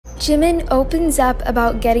Jimin opens up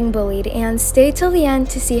about getting bullied, and stay till the end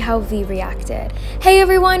to see how V reacted. Hey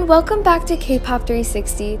everyone, welcome back to Kpop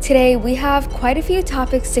 360. Today we have quite a few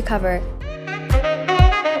topics to cover.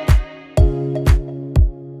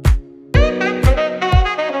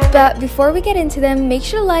 But before we get into them, make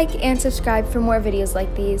sure to like and subscribe for more videos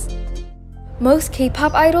like these. Most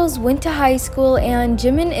K-pop idols went to high school, and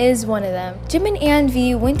Jimin is one of them. Jimin and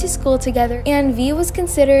V went to school together, and V was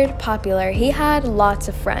considered popular. He had lots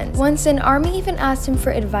of friends. Once an army even asked him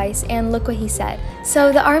for advice, and look what he said.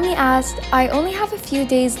 So the army asked, "I only have a few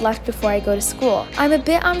days left before I go to school. I'm a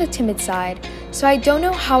bit on the timid side, so I don't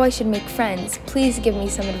know how I should make friends. Please give me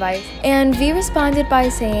some advice." And V responded by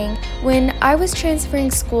saying, "When I was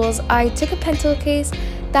transferring schools, I took a pencil case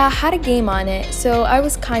that had a game on it, so I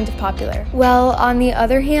was kind of popular." Well, on the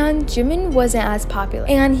other hand, Jimin wasn't as popular,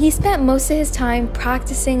 and he spent most of his time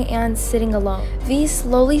practicing and sitting alone. V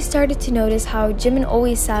slowly started to notice how Jimin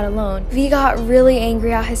always sat alone. V got really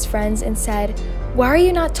angry at his friends and said, "Why are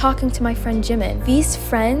you not talking to my friend Jimin?" V's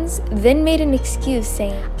friends then made an excuse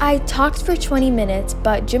saying, "I talked for 20 minutes,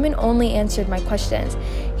 but Jimin only answered my questions.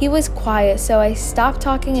 He was quiet, so I stopped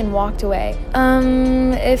talking and walked away."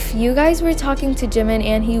 If you guys were talking to Jimin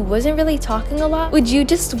and he wasn't really talking a lot, would you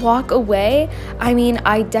just walk away? I mean,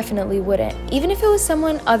 I definitely wouldn't, even if it was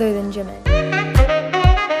someone other than Jimin.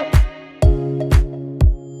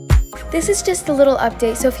 This is just a little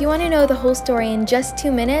update, so if you want to know the whole story in just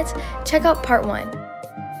 2 minutes, check out part 1.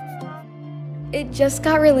 It just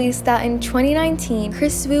got released that in 2019,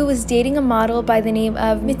 Kris Wu was dating a model by the name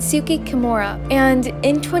of Mitsuki Kimura, and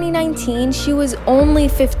in 2019, she was only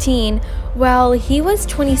 15, while he was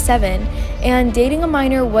 27, and dating a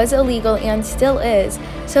minor was illegal and still is,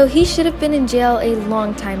 so he should have been in jail a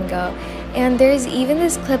long time ago. And there's even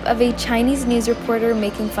this clip of a Chinese news reporter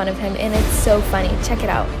making fun of him, and it's so funny. Check it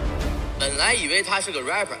out. 本来以为他是个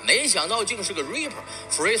rapper， 没想到竟是个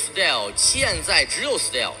rapper。Freestyle， 现在只有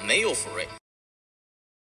style， 没有 free。